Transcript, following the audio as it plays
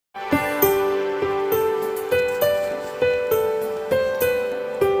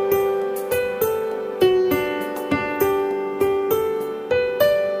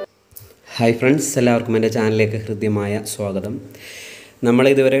Hi friends, എല്ലാവർക്കും എൻ്റെ ചാനലിലേക്ക് ഹൃദ്യമായ സ്വാഗതം.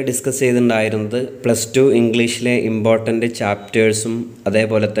 നമ്മളിതുവരെ ഡിസ്കസ് ചെയ്തിട്ടുണ്ടായിരുന്നത് +2 ഇംഗ്ലീഷിലെ ഇമ്പോർട്ടൻ്റ് ചാപ്റ്റേഴ്സും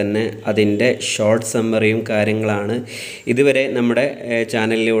അതേപോലെ തന്നെ അതിൻ്റെ ഷോർട്ട് സമ്മറിയും കാര്യങ്ങളാണ് ഇതുവരെ നമ്മുടെ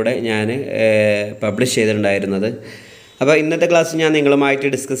ചാനലിലൂടെ ഞാൻ പബ്ലിഷ് ചെയ്തിട്ടുണ്ടായിരുന്നത്. അപ്പോൾ ഇന്നത്തെ ക്ലാസ് ഞാൻ നിങ്ങളുമായിട്ട്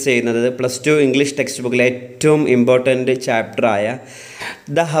ഡിസ്കസ് ചെയ്യുന്നത് +2 ഇംഗ്ലീഷ് ടെക്സ്റ്റ് ബുക്കിലെ ഏറ്റവും important ചാപ്റ്ററായ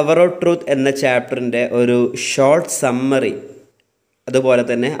the hour of truth എന്ന ചാപ്റ്ററിൻ്റെ ഒരു ഷോർട്ട് സമ്മറി, അതുപോലെ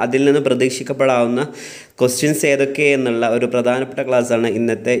തന്നെ അതിൽ നിന്ന് പ്രതീക്ഷിക്കപ്പെടാവുന്ന ക്വസ്റ്റ്യൻസ് ഏതൊക്കെ എന്നുള്ള ഒരു പ്രധാനപ്പെട്ട ക്ലാസ്സാണ്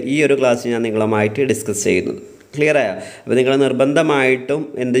ഇന്നത്തെ ഈ ഒരു ക്ലാസ് ഞാൻ നിങ്ങളുമായിട്ട് ഡിസ്കസ് ചെയ്യുന്നത്. ക്ലിയറായോ? അപ്പോൾ നിങ്ങൾ നിർബന്ധമായിട്ടും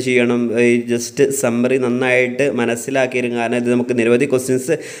എന്ത് ചെയ്യണം, ഈ ജസ്റ്റ് സമ്മറി നന്നായിട്ട് മനസ്സിലാക്കിയിരുന്നു. കാരണം ഇത് നമുക്ക് നിരവധി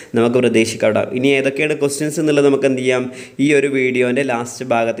ക്വസ്റ്റ്യൻസ് നമുക്ക് പ്രതീക്ഷിക്കാം. ഇനി ഏതൊക്കെയാണ് ക്വസ്റ്റ്യൻസ് എന്നുള്ളത് നമുക്ക് എന്ത് ചെയ്യാം, ഈ ഒരു വീഡിയോൻ്റെ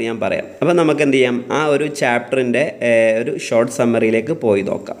ലാസ്റ്റ് ഭാഗത്ത് ഞാൻ പറയാം. അപ്പോൾ നമുക്ക് എന്ത് ചെയ്യാം, ആ ഒരു ചാപ്റ്ററിൻ്റെ ഒരു ഷോർട്ട് സമ്മറിയിലേക്ക് പോയി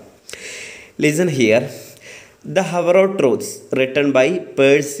നോക്കാം. Listen here. The hour of truths written by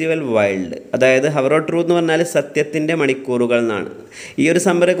പേഴ്സിവൽ wild. അതായത് ഹവർ ഓഫ് ട്രൂത്ത് എന്ന് പറഞ്ഞാൽ സത്യത്തിൻ്റെ മണിക്കൂറുകൾ എന്നാണ്. ഈ ഒരു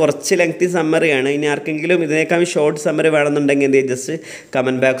സമ്മറി കുറച്ച് ലെങ്തി സമ്മറിയാണ്. ഇനി ആർക്കെങ്കിലും ഇതിനേക്കാൾ ഷോർട്ട് സമ്മറി വേണമെന്നുണ്ടെങ്കിൽ എന്ത് ചെയ്യും, ജസ്റ്റ്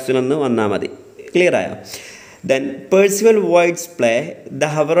കമൻറ്റ് ബോക്സിലൊന്ന് വന്നാൽ മതി. ക്ലിയർ ആയോ? Then Percival White's play The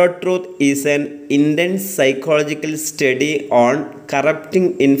Hour of Truth is an intense psychological study on corrupting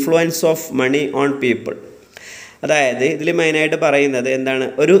influence of money on people. അതായത് ഇതിൽ മെയിനായിട്ട് പറയുന്നത് എന്താണ്,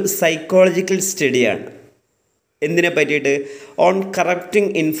 ഒരു സൈക്കോളജിക്കൽ സ്റ്റഡിയാണ്. എന്തിനെ പറ്റിയിട്ട്? On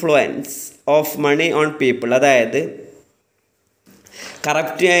corrupting influence of money on people. അതായത്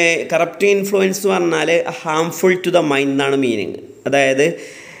കറപ്റ്റിംഗ് ഇൻഫ്ലുവൻസ് എന്ന് പറഞ്ഞാൽ ഹാംഫുൾ ടു ദ മൈൻഡ് എന്നാണ് മീനിങ്. അതായത്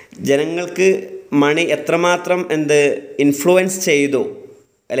ജനങ്ങൾക്ക് മണി എത്രമാത്രം ഇൻഫ്ലുവൻസ് ചെയ്തു,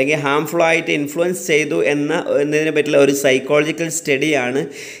 അല്ലെങ്കിൽ ഹാംഫുൾ ആയിട്ട് ഇൻഫ്ലുവൻസ് ചെയ്തു എന്നതിനെ പറ്റിയുള്ള ഒരു സൈക്കോളജിക്കൽ സ്റ്റഡിയാണ്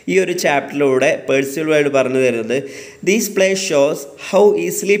ഈ ഒരു ചാപ്റ്ററിലൂടെ പേഴ്സിവൽ വൈൽഡ് പറഞ്ഞു തരുന്നത്. These play shows how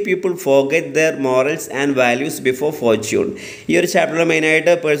easily people forget there morals and values before Fortune. ഈ ഒരു ചാപ്റ്ററിൽ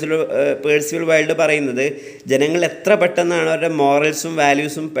മെയിനായിട്ട് പേഴ്സിവൽ വൈൽഡ് പറയുന്നത് ജനങ്ങൾ എത്ര പെട്ടെന്നാണ് അവരുടെ മോറൽസും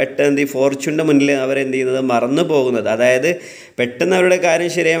വാല്യൂസും പെട്ടെന്ന് ഈ ഫോർച്യൂണിൻ്റെ മുന്നിൽ അവരെന്ത് ചെയ്യുന്നത്, മറന്നു പോകുന്നത്. അതായത് പെട്ടെന്ന് അവരുടെ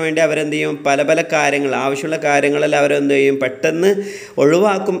കാര്യം ശരിയാൻ വേണ്ടി അവരെന്ത് ചെയ്യും, പല പല കാര്യങ്ങൾ, ആവശ്യമുള്ള കാര്യങ്ങളെല്ലാം അവരെന്ത് ചെയ്യും, പെട്ടെന്ന്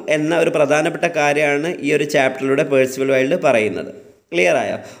ഒഴിവാക്കും എന്ന ഒരു പ്രധാനപ്പെട്ട കാര്യമാണ് ഈ ഒരു ചാപ്റ്ററിലൂടെ പേഴ്സിവൽ വൈൽഡ് പറയുന്നത്. ക്ലിയർ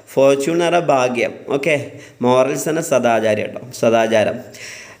ആയോ? ഫോർച്യൂൺ എന്ന് പറഞ്ഞാൽ ഭാഗ്യം, ഓക്കെ. മോറൽസ് എന്ന സദാചാരം.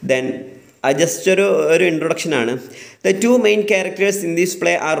 ദെൻ ജസ്റ്റ് ഒരു ഇൻട്രൊഡക്ഷനാണ്. The two main characters in this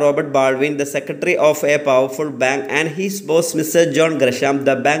play are Robert Baldwin, the secretary of a powerful bank, and his boss Mr. John Gresham,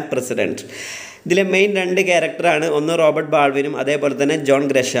 the bank president. ഇതിലെ main രണ്ട് ക്യാരക്ടറാണ്, ഒന്ന് Robert ബാൾവിനും അതേപോലെ തന്നെ John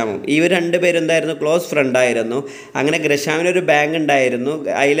ഗ്രഷാമും. ഇവർ രണ്ടുപേരും എന്തായിരുന്നു, ക്ലോസ് ഫ്രണ്ടായിരുന്നു. അങ്ങനെ ഗ്രഷാമിനൊരു ബാങ്ക് ഉണ്ടായിരുന്നു,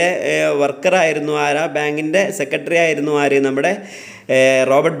 അതിലെ വർക്കറായിരുന്നു ആരാ, ബാങ്കിൻ്റെ സെക്രട്ടറി ആയിരുന്നു ആര്, നമ്മുടെ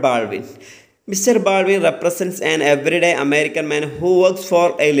Robert Baldwin. Mister Baldwin represents an everyday American man who works for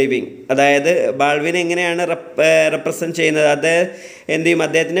A living. അതായത് ബാൾവിൻ എങ്ങനെയാണ് റെപ്രസെൻറ്റ് ചെയ്യുന്നത്, അത് എന്ത് ചെയ്യും,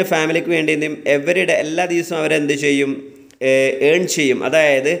 അദ്ദേഹത്തിൻ്റെ ഫാമിലിക്ക് വേണ്ടി എന്ത് ചെയ്യും, എവറിഡേ എല്ലാ ദിവസവും അവരെന്ത് ചെയ്യും, ഏൺ ചെയ്യും.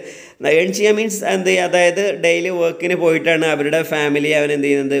 അതായത് ഏൺ ചെയ്യുക മീൻസ് എന്ത് ചെയ്യുക, അതായത് ഡെയിലി വർക്കിന് പോയിട്ടാണ് അവരുടെ ഫാമിലി അവനെന്ത്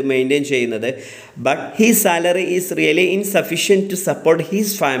ചെയ്യുന്നത്, മെയിൻറ്റെയിൻ ചെയ്യുന്നത്. But he's salary is really insufficient to support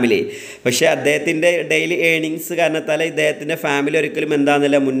he's family. പക്ഷേ അദ്ദേഹത്തിൻ്റെ ഡെയിലി ഏണിങ്സ് കാരണത്താൽ ഇദ്ദേഹത്തിൻ്റെ ഫാമിലി ഒരിക്കലും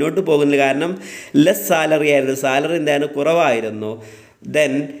എന്താണെന്നില്ല, മുന്നോട്ട് പോകുന്നില്ല. കാരണം ലെസ് സാലറി ആയിരുന്നു, സാലറി എന്തായിരുന്നു, കുറവായിരുന്നു.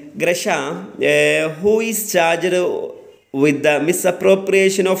 Then Gresham who is charged with the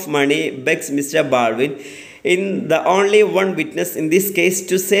misappropriation of money ബെഗ്സ് mister Baldwin in the only one witness in this case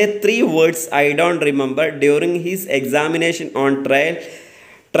to say 3 words I don't remember during his examination on trial.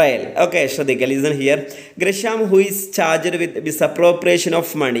 Okay, ശ്രദ്ധിക്കുക, listen here. Gresham who is charged with misappropriation of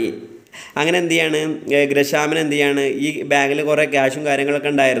money. അങ്ങനെ എന്ത് ചെയ്യാണ്, ഗ്രഷാമിന് എന്ത് ചെയ്യാണ്, ഈ ബാങ്കിൽ കുറേ ക്യാഷും കാര്യങ്ങളൊക്കെ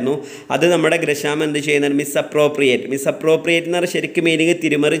ഉണ്ടായിരുന്നു. അത് നമ്മുടെ ഗ്രഷാം എന്ത് ചെയ്യുന്നത്, മിസ്അപ്രോപ്രിയേറ്റ് എന്ന് പറഞ്ഞാൽ ശരിക്കും മീനിങ്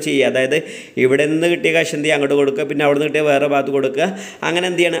തിരിമറി ചെയ്യുക. അതായത് ഇവിടെ നിന്ന് കിട്ടിയ കാശ് എന്ത് ചെയ്യുക, അങ്ങോട്ട് കൊടുക്കുക, പിന്നെ അവിടെ നിന്ന് കിട്ടിയ വേറെ ഭാഗത്ത് കൊടുക്കുക. അങ്ങനെ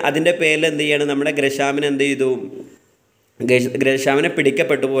എന്ത് ചെയ്യണം, അതിൻ്റെ പേരിൽ എന്ത് ചെയ്യണം, നമ്മുടെ ഗ്രഷാമിന് എന്ത് ചെയ്തു, ഗ്രഷാമിനെ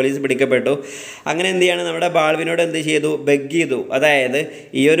പിടിക്കപ്പെട്ടു, പോലീസ് പിടിക്കപ്പെട്ടു. അങ്ങനെ എന്ത് ചെയ്യാണ്, നമ്മുടെ ബാൾവിനോട് എന്ത് ചെയ്തു, ബെഗ് ചെയ്തു. അതായത്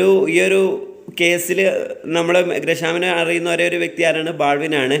ഈ ഒരു കേസിൽ നമ്മൾ ഗ്രഷാമിനെ അറിയുന്ന ഒരേ ഒരു വ്യക്തി ആരാണ്,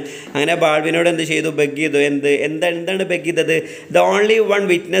 ബാൾവിനാണ്. അങ്ങനെ ബാൾവിനോട് എന്ത് ചെയ്തു, ബെഗ് ചെയ്തു. എന്താണ് ബെഗ് ചെയ്തത്? The only one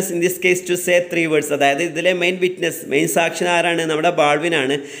witness in this case to say 3 words. അതായത് ഇതിലെ മെയിൻ സാക്ഷി ആരാണ്, നമ്മുടെ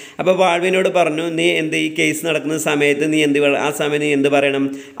ബാൾവിനാണ്. അപ്പോൾ ബാൾവിനോട് പറഞ്ഞു, നീ ഈ കേസ് നടക്കുന്ന സമയത്ത് ആ സമയത്ത് നീ എന്ത് പറയണം,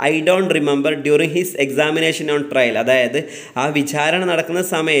 I don't remember during his examination on trial. അതായത് ആ വിചാരണ നടക്കുന്ന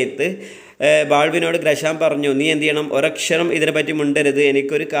സമയത്ത് ബാൾവിനോട് ഗ്രഷാം പറഞ്ഞു, നീ എന്ത് ചെയ്യണം, ഒരക്ഷരം ഇതിനെപ്പറ്റി മിണ്ടരുത്,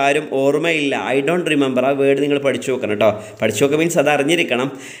 എനിക്കൊരു കാര്യം ഓർമ്മയില്ല, ഐ ഡോണ്ട് റിമെമ്പർ. ആ വേർഡ് നിങ്ങൾ പഠിച്ചു നോക്കണം കേട്ടോ. പഠിച്ചു നോക്കുക മീൻസ് അത് അറിഞ്ഞിരിക്കണം.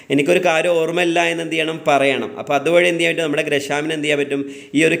 എനിക്കൊരു കാര്യം ഓർമ്മയില്ല എന്ന് എന്ത് ചെയ്യണം, പറയണം. അപ്പോൾ അതുവഴി എന്ത് ചെയ്യാൻ പറ്റും, നമ്മുടെ ഗ്രഷാമിന് എന്ത് ചെയ്യാൻ പറ്റും,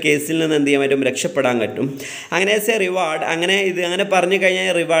 ഈ ഒരു കേസിൽ നിന്ന് എന്ത് ചെയ്യാൻ പറ്റും, രക്ഷപ്പെടാൻ പറ്റും. അങ്ങനെ ആസ് എ റിവാർഡ്, അങ്ങനെ പറഞ്ഞു കഴിഞ്ഞാൽ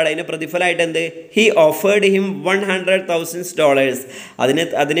റിവാർഡ്, അതിന് പ്രതിഫലമായിട്ട് എന്ത്, ഹി ഓഫേർഡ് ഹിം $100,000.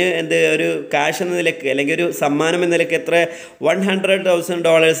 അതിന് എന്ത് ഒരു ക്യാഷ് എന്ന നിലയ്ക്ക് അല്ലെങ്കിൽ ഒരു സമ്മാനം എന്ന നിലയ്ക്ക് എത്ര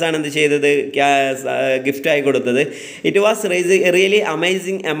 $100,000 ആണ് എന്ത് ചെയ്തത്, ഗിഫ്റ്റായി കൊടുത്തത്. It was really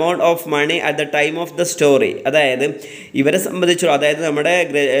amazing amount of money at the time of the story. അതായത് ഇവരെ സംബന്ധിച്ചിടത്തോളം, അതായത് നമ്മുടെ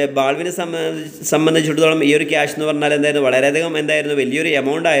ബാൾവിനെ സംബന്ധിച്ചിടത്തോളം ഈ ഒരു ക്യാഷ് എന്ന് പറഞ്ഞാൽ എന്തായിരുന്നു, വളരെയധികം എന്തായിരുന്നു, വലിയൊരു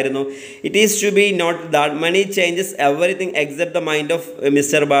എമൗണ്ട് ആയിരുന്നു. It is to B not that money changes everything except the mind of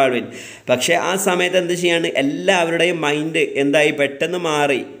mister Baldwin. പക്ഷേ ആ സമയത്ത് എന്ത് ചെയ്യാണ്, എല്ലാവരുടെയും മൈൻഡ് എന്തായി, പെട്ടെന്ന്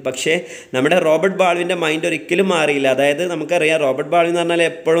മാറി. പക്ഷേ നമ്മുടെ റോബർട്ട് ബാൾവിൻ്റെ മൈൻഡ് ഒരിക്കലും മാറിയില്ല. അതായത് നമുക്കറിയാം, റോബർട്ട് ബാൾവിൻ എന്ന് പറഞ്ഞാൽ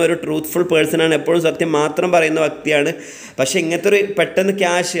എപ്പോഴും ഒരു ട്രൂത്ത്ഫുൾ പേഴ്സണാണ്, എപ്പോഴും സത്യം മാത്രം പറയുന്ന വ്യക്തിയാണ്. പക്ഷേ ഇങ്ങനത്തെ ഒരു പെട്ടെന്ന്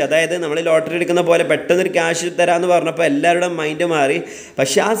ക്യാഷ്, അതായത് നമ്മൾ ലോട്ടറി എടുക്കുന്ന പോലെ പെട്ടെന്നൊരു ക്യാഷ് തരാമെന്ന് പറഞ്ഞപ്പോൾ എല്ലാവരുടെയും മൈൻഡ് മാറി.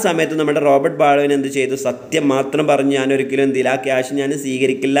 പക്ഷേ ആ സമയത്ത് നമ്മുടെ റോബർട്ട് ബാൾവിൻ എന്ത് ചെയ്തു, സത്യം മാത്രം പറഞ്ഞു, ഞാൻ ഒരിക്കലും എന്തില്ല, ആ ക്യാഷ് ഞാൻ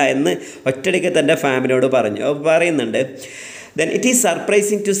സ്വീകരിക്കില്ല എന്ന് ഒറ്റയടിക്ക് തൻ്റെ ഫാമിലിയോട് പറയുന്നുണ്ട്. Then it is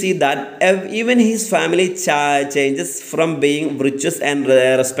surprising to see that even his family changes from being virtuous and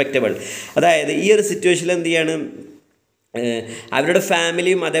respectable. അതായത് ഈ ഒരു സിറ്റുവേഷനിൽ എന്ത് ചെയ്യാണ്, അവരുടെ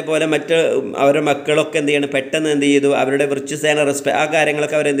ഫാമിലിയും അതേപോലെ അവരുടെ മക്കളൊക്കെ എന്ത് ചെയ്യണം, പെട്ടെന്ന് എന്ത് ചെയ്തു, അവരുടെ വിർച്വസ് ആൻഡ് ആ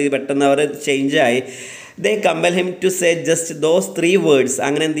കാര്യങ്ങളൊക്കെ അവരെന്ത് ചെയ്തു, പെട്ടെന്ന് അവർ ചേഞ്ചായി. ദേ compel him to say just those 3 words.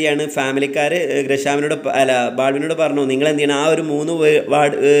 അങ്ങനെ എന്ത് ചെയ്യാണ്, ഫാമിലിക്കാർ ബാൾവിനോട് പറഞ്ഞു, നിങ്ങൾ എന്ത് ചെയ്യണം, ആ ഒരു 3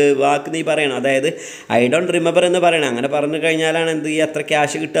 വാക്ക് നീ പറയണം. അതായത് ഐ ഡോണ്ട് റിമെമ്പർ എന്ന് പറയണം. അങ്ങനെ പറഞ്ഞു കഴിഞ്ഞാലാണ് എന്ത് ചെയ്യുക, അത്ര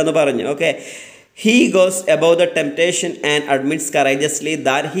ക്യാഷ് കിട്ടുക എന്ന് പറഞ്ഞു. Okay. He goes above the temptation and admits courageously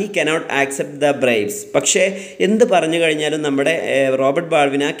that he cannot accept the bribes. പക്ഷേ എന്ത് പറഞ്ഞു കഴിഞ്ഞാലും നമ്മുടെ റോബർട്ട്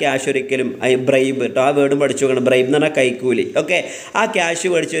ബാൾവിൻ ആ ക്യാഷ് ഒരിക്കലും, ബ്രൈബ് കേട്ടോ, ആ വേർഡും പഠിച്ചു നോക്കണം. ബ്രൈബ് എന്ന് പറഞ്ഞാൽ കൈക്കൂലി. ഓക്കെ. ആ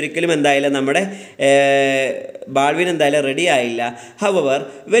ക്യാഷ് മേടിച്ച് ഒരിക്കലും എന്തായാലും നമ്മുടെ ബാൾവിൻ എന്തായാലും റെഡി ആയില്ല. However,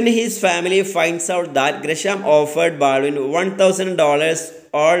 when his family finds out that Gresham offered Baldwin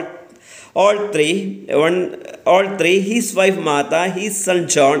 $1,000, all three, his wife Martha, his son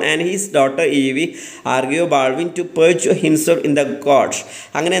John and his daughter Evie, argue Baldwin to perjure himself in the court.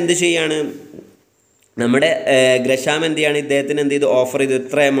 അങ്ങനെ എന്ത് ചെയ്യാണ്, നമ്മുടെ Gresham എന്ത് ചെയ്യാണ്, ഇദ്ദേഹത്തിന് എന്ത് ചെയ്തു, offer ചെയ്തു,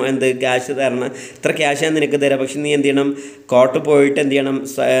 ഇത്ര ക്യാഷ് തരണം, ഇത്ര ക്യാഷ് ഞാൻ നിനക്ക് തരാം, പക്ഷെ നീ എന്ത് ചെയ്യണം, കോർട്ട് പോയിട്ട് എന്ത് ചെയ്യണം,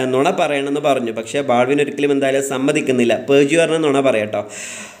 നുണ പറയണമെന്ന് പറഞ്ഞു. പക്ഷേ ബാൾവിൻ ഒരിക്കലും എന്തായാലും സമ്മതിക്കുന്നില്ല. പേജ് പറഞ്ഞ നുണ പറയട്ടോ.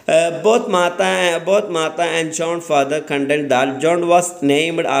 Both Martha and John father contend that John was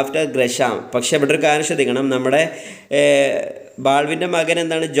named after Gresham. പക്ഷേ ഇവിടെ ഒരു കാര്യം ശ്രദ്ധിക്കണം, നമ്മുടെ ബാൾവിൻ്റെ മകൻ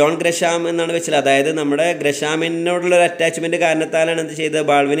എന്താണ്, ജോൺ ഗ്രഷാം എന്നാണ് വെച്ചത്. അതായത് നമ്മുടെ ഗ്രഷാമിനോടുള്ളൊരു അറ്റാച്ച്മെൻറ്റ് കാരണത്താലാണ് എന്ത് ചെയ്തത്,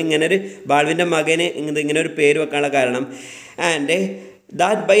 ബാൾവിൻ്റെ മകന് ഇങ്ങനെ ഒരു പേര് വെക്കാനുള്ള കാരണം. And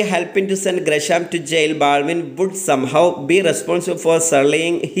that by helping to send Gresham to jail, Baldwin would somehow be responsible for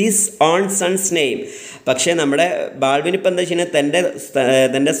sullying his own son's name. പക്ഷേ നമ്മുടെ ബാൾവിൻ ഇപ്പം എന്താ ചെയ്യുന്നത്,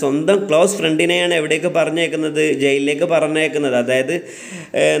 തൻ്റെ സ്വന്തം ക്ലോസ് ഫ്രണ്ടിനെയാണ് എവിടേക്ക് പറഞ്ഞേക്കുന്നത്, ജയിലിലേക്ക് പറഞ്ഞേക്കുന്നത്. അതായത്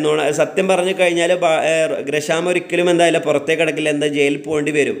സത്യം പറഞ്ഞു കഴിഞ്ഞാൽ ഗ്രഷാം ഒരിക്കലും എന്തായാലും പുറത്തേക്ക് കിടക്കില്ല, എന്താ ജയിലിൽ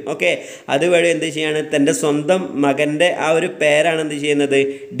പോകേണ്ടി വരും. ഓക്കെ. അതുവഴി എന്ത് ചെയ്യാണ്, തൻ്റെ സ്വന്തം മകൻ്റെ ആ ഒരു പേരാണ് എന്ത് ചെയ്യുന്നത്,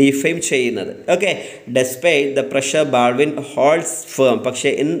 ഡിഫെയിം ചെയ്യുന്നത്. Okay. Despite the pressure Baldwin holds firm. പക്ഷേ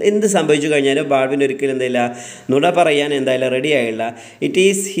എന്ത് സംഭവിച്ചു കഴിഞ്ഞാലും ബാൾവിൻ ഒരിക്കലും എന്തായില്ല, നുണ പറയാൻ എന്തായാലും റെഡി ആയില്ല. It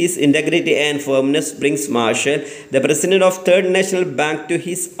is his integrity and firmness brings marshal the president of third national bank to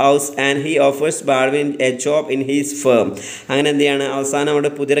his house and he offers Baldwin A job in his firm. അങ്ങനെ എന്ത് ചെയ്യാണ്, അവസാനം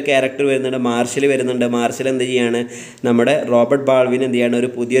അവിടെ പുതിയൊരു ക്യാരക്ടർ വരുന്നുണ്ട്, മാർഷൽ വരുന്നുണ്ട്. മാർഷൽ എന്ത് ചെയ്യാണ്, നമ്മുടെ റോബർട്ട് ബാൾവിൻ എന്ത് ചെയ്യാണ്,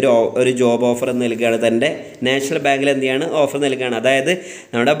 ഒരു ജോബ് ഓഫർ നൽകുകയാണ്, തൻ്റെ നാഷണൽ ബാങ്കിൽ എന്ത് ചെയ്യാണ്, ഓഫർ നൽകുകയാണ്. അതായത്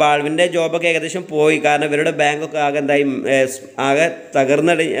നമ്മുടെ ബാൾവിൻ്റെ ജോബൊക്കെ ഏകദേശം പോയി, കാരണം ഇവരുടെ ബാങ്കൊക്കെ ആകെ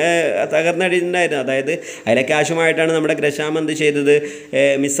തകർന്നടിഞ്ഞായിരുന്നു. അതായത് അതിലെ ക്യാഷുമായിട്ടാണ് നമ്മുടെ ഗ്രഷാം എന്ത് ചെയ്തത്,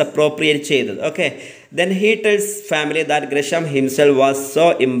 മിസ്അപ്രോപ്രിയേറ്റ് ചെയ്തത്. Okay. Then he tells family that Gresham himself was so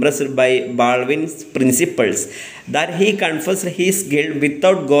impressed by Baldwin's principles that he confessed his guilt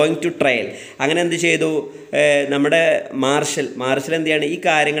without going to trial. അങ്ങനെ എന്ത് ചെയ്തു, നമ്മുടെ മാർഷൽ എന്ത് ചെയ്യാണ്, ഈ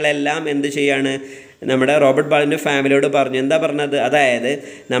കാര്യങ്ങളെല്ലാം എന്ത് ചെയ്യാണ്, നമ്മുടെ റോബർട്ട് ബാൾവിൻ്റെ ഫാമിലിയോട് പറഞ്ഞു. എന്താ പറഞ്ഞത്, അതായത്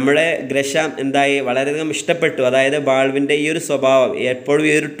നമ്മുടെ ഗ്രഷാം എന്തായി വളരെയധികം ഇഷ്ടപ്പെട്ടു. അതായത് ബാൾവിൻ്റെ ഈ ഒരു സ്വഭാവം, എപ്പോഴും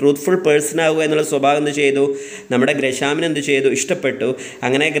ഈ ഒരു ട്രൂത്ത്ഫുൾ പേഴ്സൺ ആവുക എന്നുള്ള സ്വഭാവം എന്ത് ചെയ്തു, നമ്മുടെ ഗ്രഷാമിന് എന്ത് ചെയ്തു, ഇഷ്ടപ്പെട്ടു.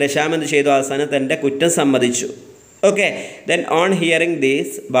 അങ്ങനെ ഗ്രഷാം എന്ത് ചെയ്തു, അവസാനം തൻ്റെ കുറ്റം സമ്മതിച്ചു. Okay, then on hearing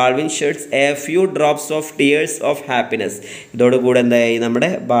this, Baldwin sheds a few drops of tears of happiness. ഇതോടുകൂടെ എന്തായി, നമ്മുടെ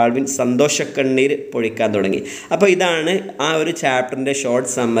ബാൾവിൻ സന്തോഷക്കണ്ണീർ പൊഴിക്കാൻ തുടങ്ങി. അപ്പോൾ ഇതാണ് ആ ഒരു ചാപ്റ്ററിൻ്റെ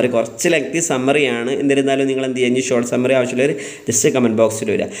ഷോർട്ട് സമ്മറി. കുറച്ച് ലെങ്തി സമ്മറിയാണ്. എന്നിരുന്നാലും നിങ്ങൾ എന്ത് ചെയ്യുക, ഷോർട്ട് സമ്മറി ആവശ്യമുള്ളവർ ജസ്റ്റ് കമൻറ്റ്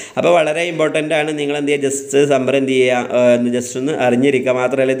ബോക്സിൽ വരിക. അപ്പോൾ വളരെ ഇമ്പോർട്ടൻ്റ് ആണ്. നിങ്ങൾ എന്ത് ചെയ്യുക, ജസ്റ്റ് സമ്മറി എന്ത് ചെയ്യുക, ജസ്റ്റ് ഒന്ന് അറിഞ്ഞിരിക്കുക.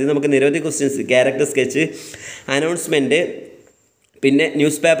 മാത്രമല്ല ഇത് നമുക്ക് നിരവധി ക്വസ്റ്റ്യൻസ്, ക്യാരക്ടർ സ്കെച്ച്, അനൗൺസ്മെൻറ്റ്, പിന്നെ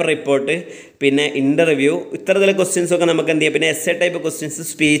ന്യൂസ് പേപ്പർ റിപ്പോർട്ട്, പിന്നെ ഇൻ്റർവ്യൂ, ഇത്തരത്തിലുള്ള ക്വസ്റ്റ്യൻസൊക്കെ നമുക്ക് എന്ത് ചെയ്യാം. പിന്നെ എസ്സേ ടൈപ്പ് ക്വസ്റ്റ്യൻസ്,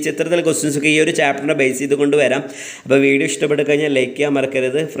 സ്പീച്ച്, ഇത്തരത്തിലുള്ള ക്വസ്റ്റ്യൻസൊക്കെ ഈ ഒരു ചാപ്റ്ററിനെ ബേസ് ചെയ്ത് കൊണ്ടുവരാം. അപ്പോൾ വീഡിയോ ഇഷ്ടപ്പെട്ട് കഴിഞ്ഞാൽ ലൈക്ക് ചെയ്യാൻ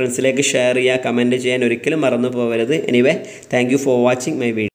മറക്കരുത്, ഫ്രണ്ട്സിലേക്ക് ഷെയർ ചെയ്യുക, കമൻറ്റ് ചെയ്യാൻ ഒരിക്കലും മറന്നു പോകരുത്. Anyway, thank you for watching my video.